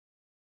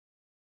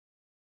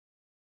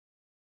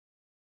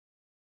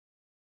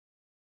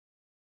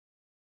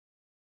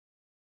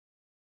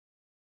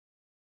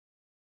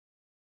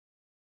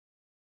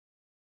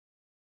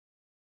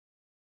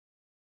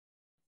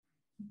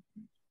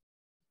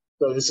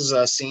So this is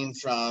a scene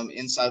from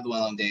inside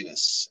Llewyn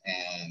Davis,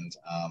 and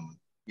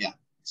yeah,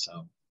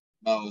 so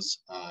Mo's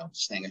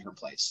staying at her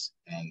place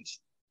and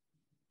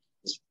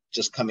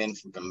just come in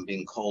from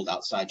being cold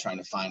outside trying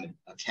to find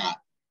a cat.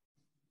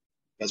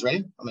 You guys ready?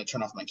 I'm gonna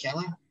turn off my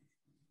camera.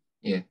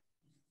 Yeah.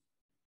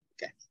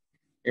 Okay,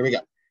 here we go.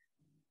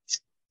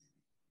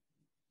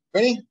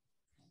 Ready?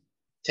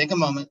 Take a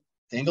moment,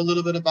 think a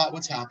little bit about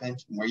what's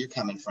happened, where you're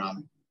coming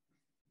from,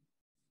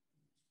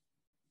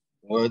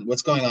 or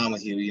what's going on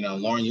with you. You know,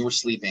 Lauren, you were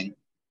sleeping,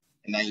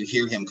 and now you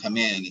hear him come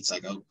in. It's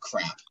like, oh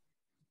crap,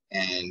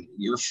 and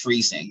you're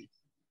freezing.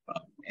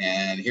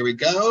 And here we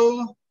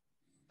go.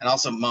 And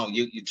also, Mo,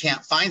 you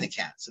can't find the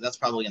cat, so that's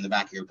probably in the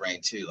back of your brain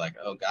too. Like,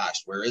 oh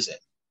gosh, where is it?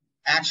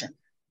 Action.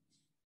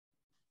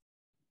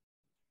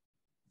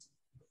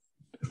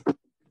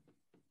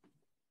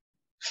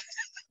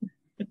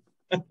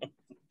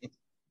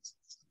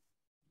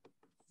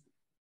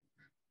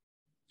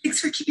 Thanks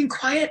for keeping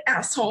quiet,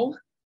 asshole.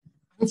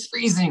 It's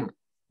freezing.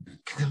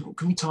 Can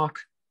we talk?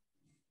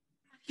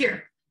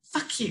 Here,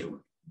 fuck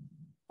you.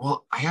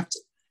 Well, I have to.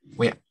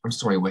 Wait, I'm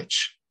sorry,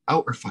 which?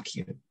 Out or fuck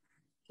you?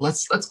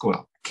 Let's go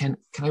out. Can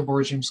I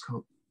borrow Jim's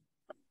coat?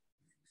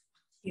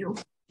 You.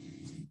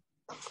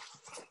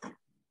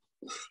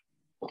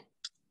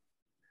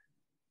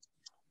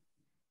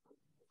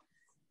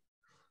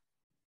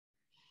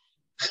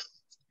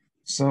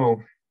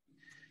 So,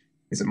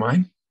 is it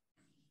mine?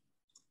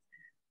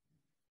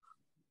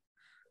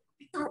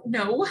 I don't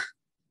know.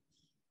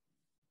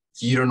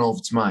 You don't know if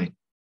it's mine.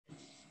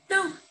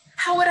 No,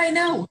 how would I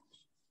know?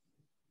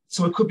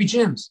 So it could be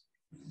Jim's.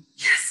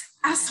 Yes,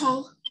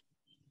 asshole.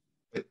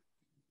 But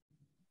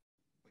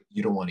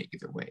you don't want it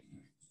either way.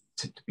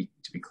 To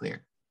be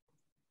clear.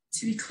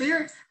 To be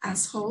clear,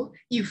 asshole,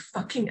 you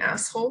fucking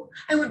asshole,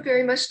 I want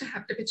very much to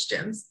have bitch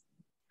Jim's.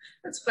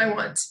 That's what I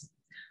want.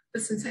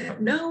 But since I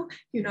don't know,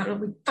 you not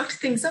only fucked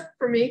things up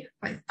for me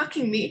by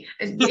fucking me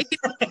and making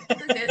me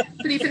pregnant,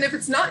 but even if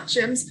it's not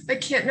Jim's, I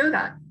can't know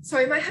that. So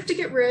I might have to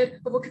get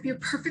rid of what could be a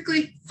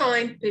perfectly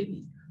fine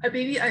baby. A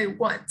baby I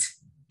want.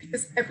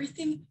 Because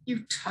everything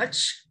you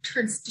touch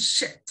turns to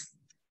shit.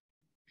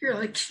 You're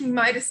like King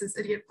Midas's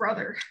idiot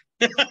brother.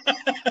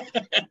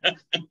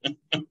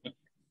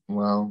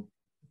 Well,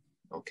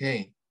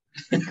 okay.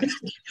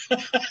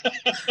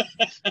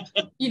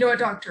 You know a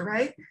doctor,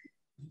 right?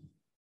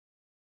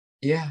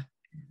 Yeah.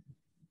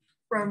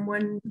 From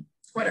when,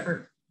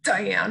 whatever,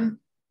 Diane.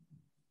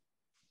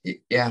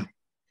 Yeah.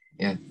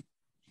 And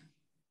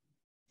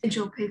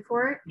you'll pay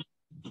for it?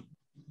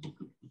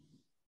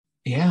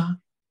 Yeah.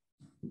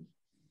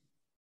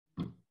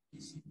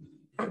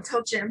 Don't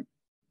tell Jim,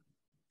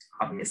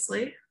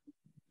 obviously.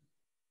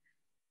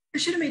 I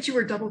should have made you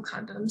wear double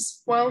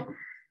condoms. Well,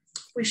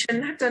 we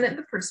shouldn't have done it in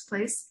the first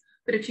place,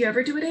 but if you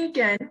ever do it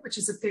again, which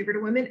is a favor to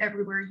women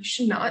everywhere, you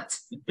should not.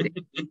 But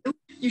if you do,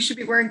 you should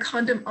be wearing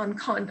condom on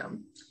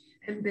condom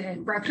and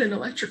then wrap it in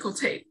electrical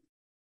tape.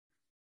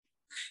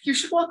 You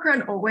should walk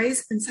around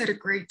always inside a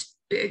great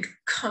big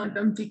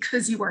condom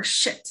because you are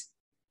shit.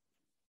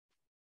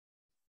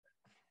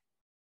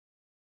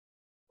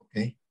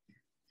 Okay.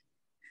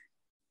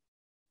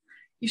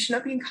 You should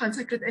not be in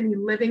contact with any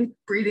living,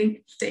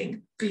 breathing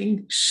thing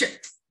being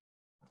shit.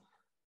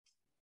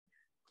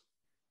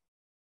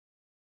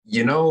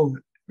 You know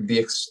the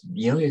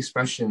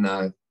expression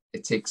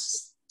it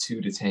takes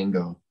two to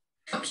tango.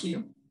 Fuck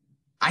you.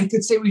 I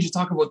could say we should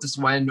talk about this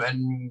when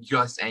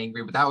you're less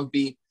angry, but that would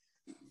be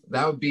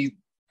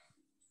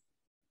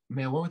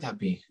man, what would that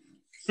be?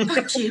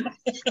 Fuck you.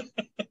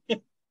 I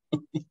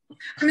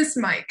miss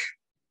Mike.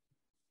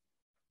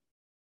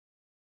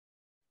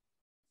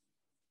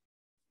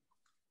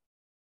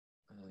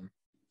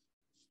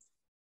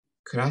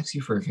 Could I ask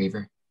you for a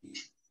favor?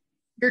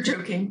 You're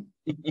joking.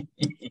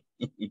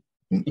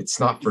 It's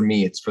not for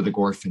me, it's for the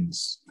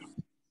Gorfins.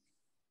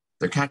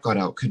 Their cat got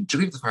out. Could you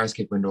leave the fire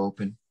escape window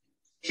open?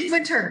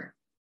 Winter.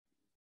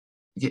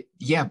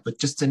 Yeah, but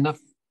just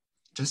enough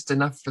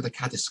for the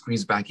cat to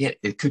squeeze back in.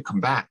 It could come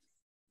back.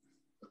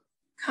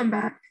 Come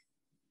back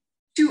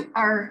to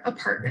our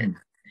apartment.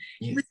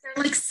 Yeah. It was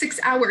there like 6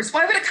 hours.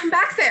 Why would it come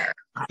back there?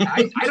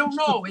 I don't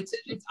know.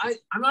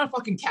 I'm not a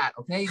fucking cat,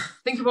 okay?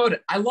 Think about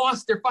it. I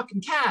lost their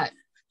fucking cat.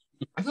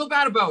 I feel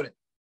bad about it.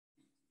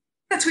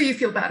 That's what you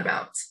feel bad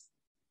about.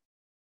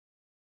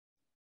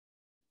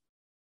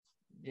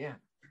 Yeah.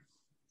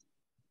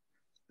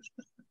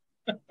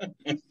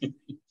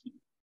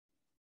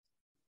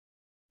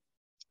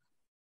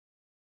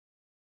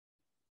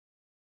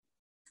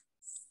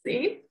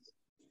 See?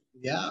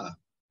 Yeah.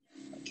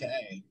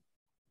 Okay.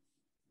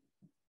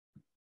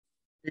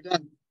 You're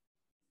done.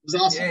 It was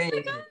awesome. Yay.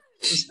 It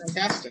was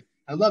fantastic.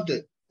 I loved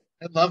it.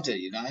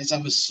 You guys.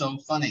 That was so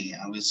funny.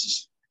 I was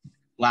just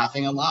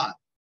laughing a lot.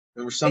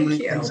 There were so many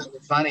things that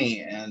were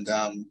funny, and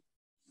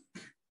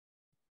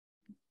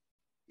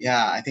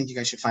yeah, I think you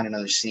guys should find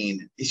another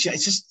scene. It's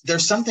just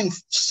there's something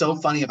so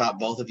funny about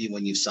both of you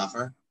when you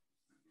suffer.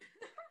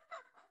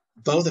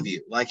 Both of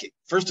you. Like,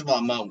 first of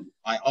all, Mo,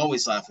 I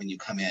always laugh when you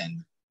come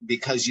in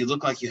because you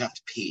look like you have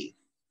to pee.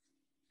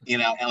 you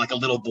know, and like a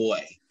little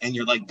boy, and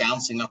you're like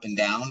bouncing up and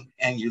down,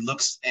 and you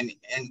look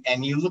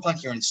and you look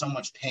like you're in so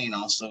much pain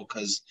also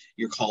because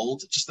you're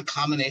cold. Just the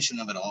combination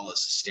of it all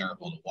is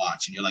hysterical to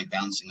watch, and you're like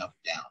bouncing up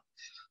and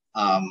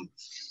down.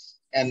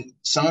 And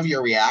some of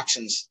your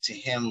reactions to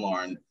him,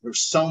 Lauren, were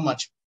so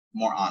much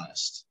more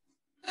honest.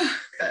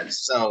 Good.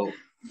 So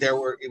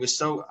it was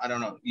so, I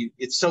don't know,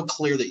 it's so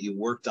clear that you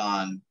worked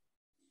on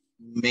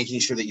making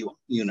sure that you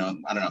know,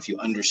 I don't know if you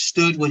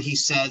understood what he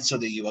said so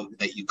that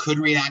you could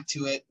react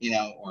to it, you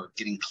know, or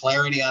getting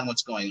clarity on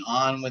what's going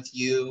on with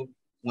you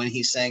when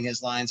he's saying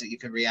his lines, that you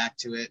could react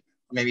to it,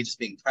 or maybe just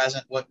being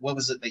present. What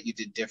was it that you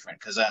did different?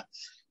 Because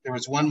there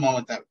was one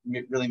moment that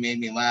really made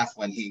me laugh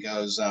when he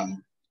goes,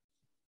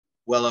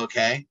 well,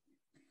 okay.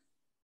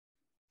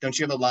 Don't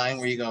you have a line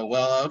where you go,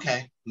 well,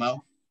 okay,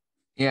 Mo?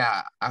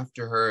 Yeah,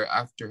 after her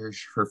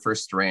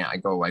first rant, I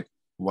go like,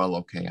 well,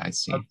 okay, I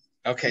see.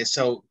 Okay,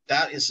 so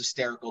that is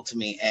hysterical to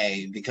me,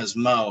 because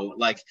Mo,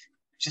 like,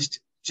 just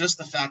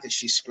the fact that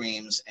she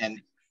screams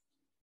and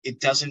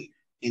it doesn't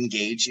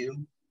engage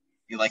you,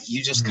 like,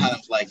 you just kind of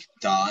like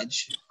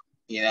dodge,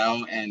 you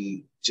know,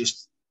 and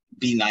just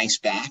be nice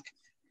back.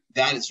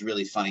 That is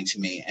really funny to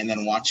me. And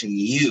then watching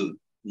you,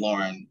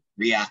 Lauren,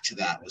 react to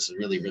that was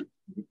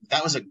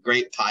that was a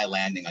great pie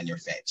landing on your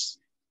face.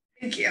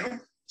 Thank you.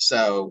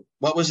 So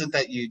what was it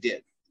that you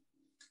did?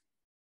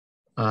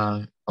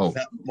 On the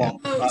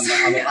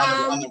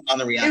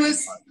reaction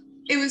part.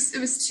 It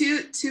was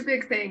two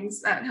big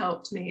things that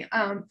helped me.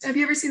 Have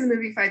you ever seen the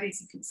movie 5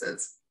 Easy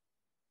Pieces?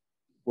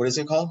 What is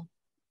it called?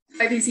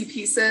 5 Easy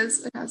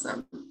Pieces. It has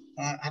I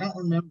don't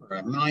remember.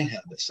 I might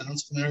have. It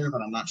sounds familiar,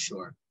 but I'm not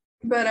sure.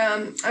 But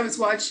I was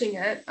watching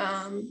it.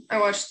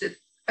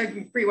 I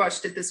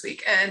rewatched it this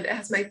week, and it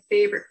has my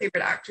favorite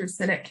actress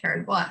in it,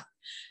 Karen Black.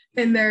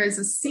 And there is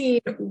a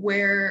scene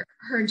where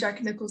her and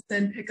Jack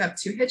Nicholson pick up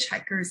two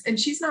hitchhikers, and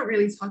she's not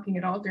really talking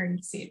at all during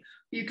the scene.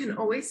 You can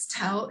always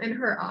tell in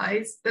her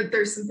eyes that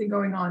there's something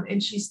going on,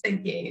 and she's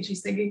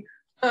thinking,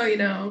 oh, you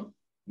know,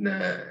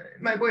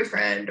 my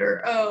boyfriend,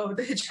 or oh,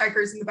 the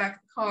hitchhikers in the back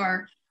of the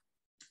car.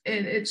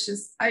 And it's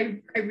just,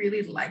 I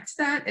really liked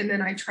that. And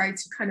then I tried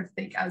to kind of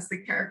think as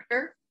the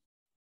character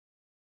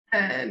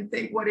and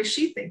think, what is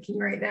she thinking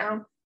right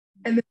now?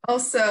 And then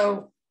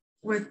also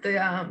with the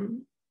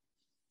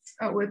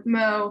with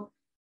Mo,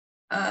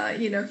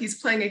 you know, he's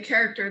playing a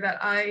character that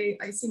I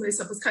see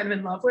myself as kind of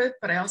in love with,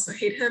 but I also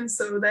hate him.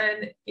 So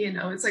then, you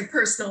know, it's like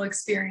personal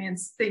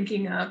experience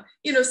thinking of,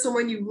 you know,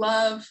 someone you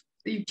love,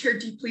 that you care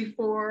deeply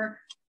for,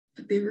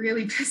 but they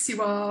really piss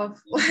you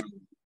off, like,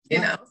 you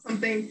know,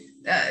 something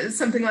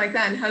like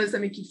that. And how does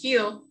that make you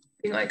feel?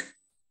 Being like,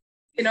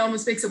 it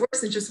almost makes it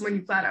worse than just when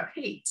you flat out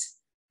hate.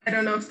 I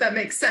don't know if that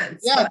makes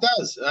sense. Yeah, it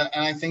does.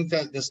 And I think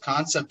that this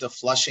concept of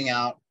flushing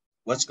out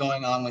what's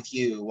going on with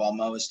you while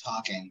Mo is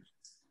talking,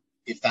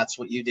 if that's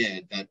what you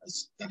did, that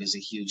is a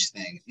huge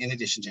thing, in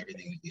addition to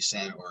everything that you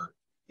said, or,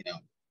 you know,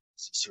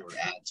 sort of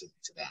add to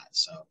that.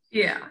 So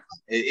yeah,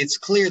 it's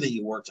clear that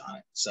you worked on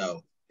it.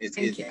 So it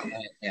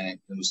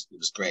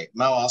was great.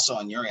 Mo, also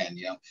on your end,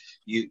 you know,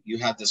 you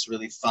have this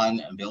really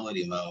fun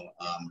ability, Mo,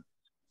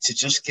 to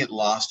just get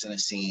lost in a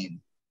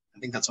scene. I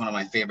think that's one of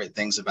my favorite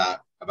things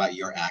about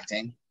your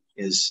acting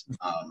is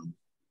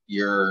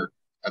your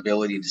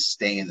ability to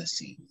stay in the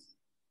scene.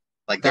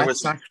 Like there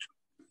was.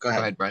 Go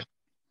ahead, Brad.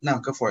 No,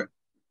 go for it.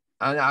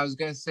 I was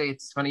gonna say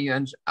it's funny,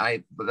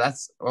 but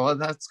that's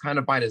kind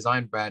of by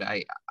design, Brad.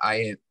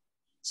 I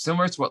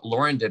similar to what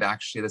Lauren did,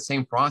 actually, the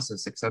same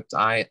process, except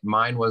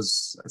mine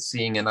was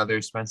seeing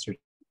another Spencer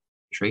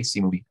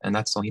Tracy movie, and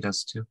that's all he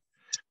does too.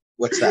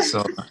 What's that?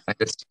 So I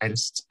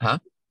just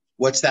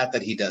What's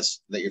that he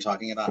does that you're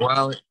talking about?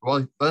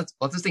 Well, that's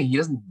the thing. He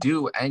doesn't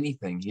do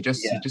anything. He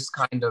just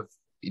kind of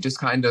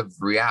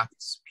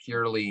reacts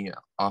purely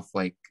off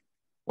like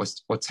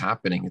what's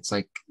happening. It's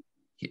like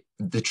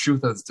the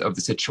truth of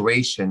the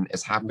situation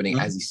is happening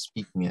as he's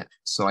speaking it.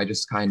 So I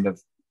just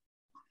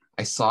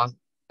I saw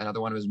another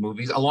one of his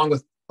movies, along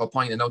with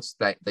applying the notes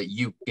that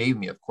you gave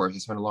me. Of course, I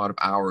spent a lot of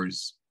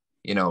hours,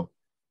 you know,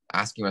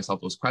 asking myself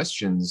those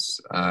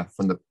questions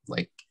from the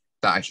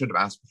that I should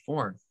have asked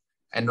before.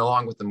 And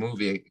along with the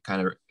movie,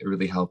 it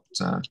really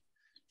helped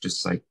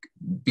just like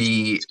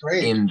be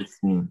in the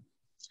scene.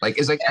 Like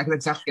it's like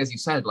exactly as you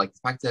said, like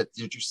the fact that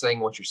you're saying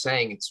what you're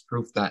saying, it's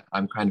proof that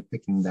I'm kind of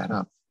picking that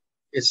up.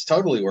 It's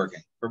totally working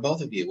for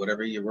both of you.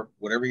 Whatever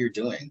you're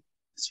doing,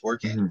 it's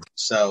working. Mm-hmm.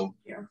 So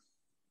yeah,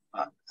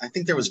 I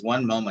think there was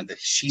one moment that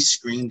she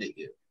screamed at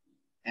you,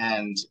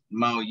 and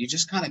Mo, you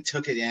just kind of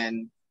took it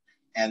in,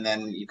 and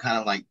then you kind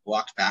of like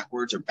walked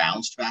backwards or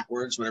bounced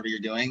backwards, whatever you're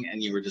doing,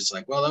 and you were just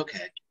like, well,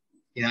 okay.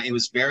 You know, it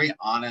was very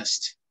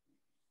honest.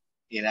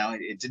 You know,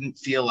 it didn't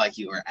feel like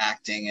you were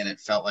acting, and it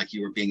felt like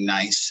you were being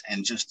nice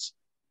and just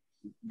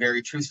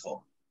very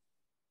truthful.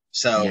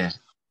 So, yeah.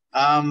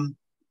 I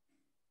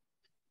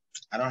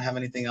don't have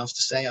anything else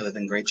to say other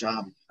than great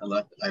job.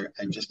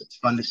 It's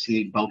fun to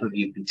see both of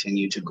you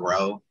continue to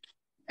grow,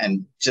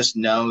 and just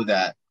know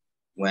that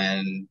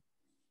when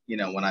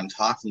I'm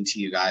talking to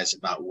you guys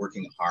about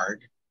working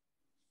hard,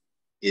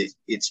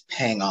 it's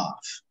paying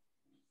off.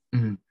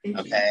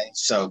 Okay,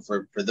 so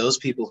for those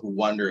people who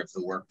wonder if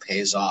the work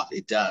pays off,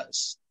 it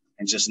does.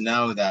 And just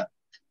know that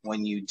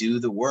when you do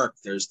the work,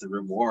 there's the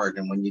reward.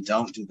 And when you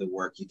don't do the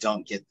work, you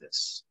don't get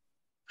this.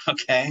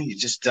 Okay, you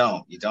just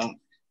don't. You don't.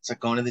 It's like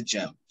going to the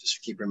gym.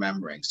 Just keep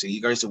remembering. So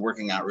you guys are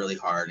working out really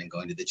hard and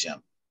going to the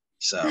gym.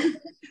 So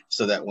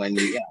that when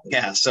you,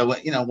 so,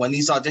 you know, when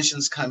these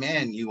auditions come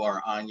in, you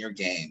are on your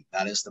game.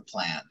 That is the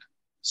plan.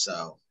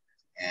 So,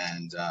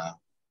 and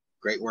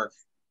great work.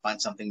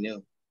 Find something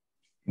new.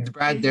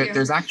 Brad,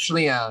 there's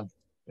actually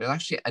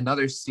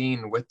another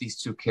scene with these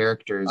two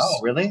characters. Oh,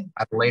 really?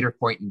 At a later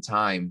point in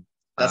time.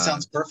 That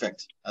sounds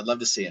perfect. I'd love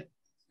to see it.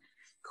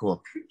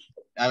 Cool.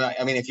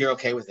 I mean, if you're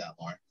okay with that,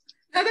 Lauren.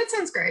 Oh, that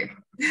sounds great.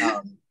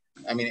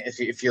 I mean,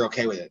 if you're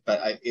okay with it,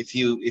 but if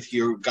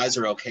you guys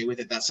are okay with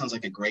it, that sounds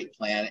like a great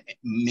plan.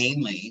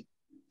 Mainly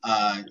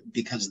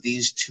because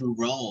these two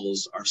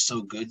roles are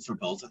so good for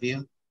both of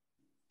you,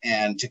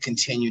 and to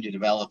continue to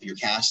develop your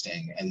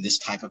casting. And this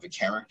type of a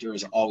character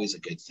is always a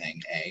good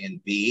thing. A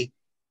and B,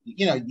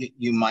 you know,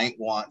 you might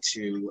want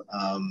to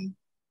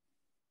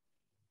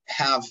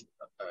have,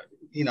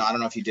 you know, I don't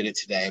know if you did it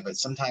today, but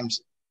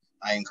sometimes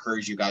I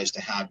encourage you guys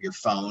to have your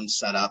phone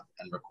set up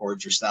and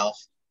record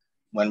yourself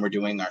when we're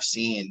doing our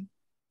scene,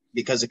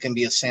 because it can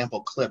be a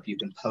sample clip you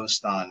can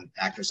post on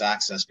Actors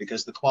Access,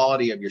 because the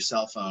quality of your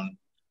cell phone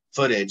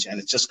footage, and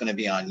it's just going to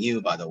be on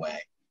you, by the way,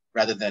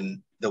 rather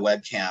than the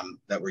webcam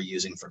that we're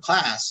using for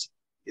class,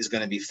 is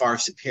going to be far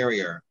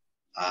superior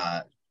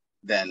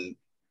than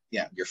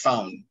your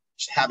phone.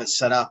 Just have it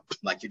set up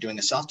like you're doing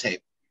a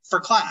self-tape for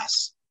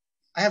class.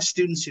 I have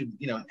students who,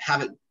 you know,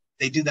 have it,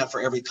 they do that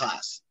for every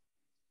class.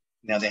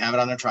 You know, they have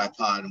it on their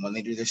tripod, and when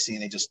they do their scene,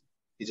 they just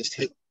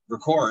hit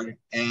record,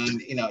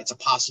 and, you know, it's a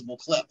possible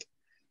clip.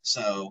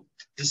 So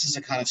this is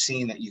the kind of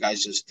scene that you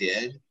guys just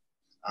did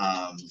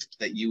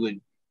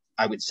that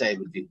I would say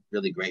would be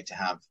really great to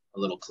have a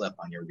little clip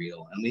on your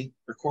reel, and we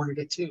recorded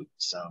it too.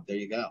 So there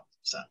you go.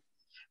 So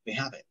we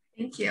have it.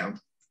 Thank you.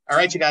 All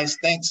right, you guys.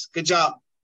 Thanks. Good job.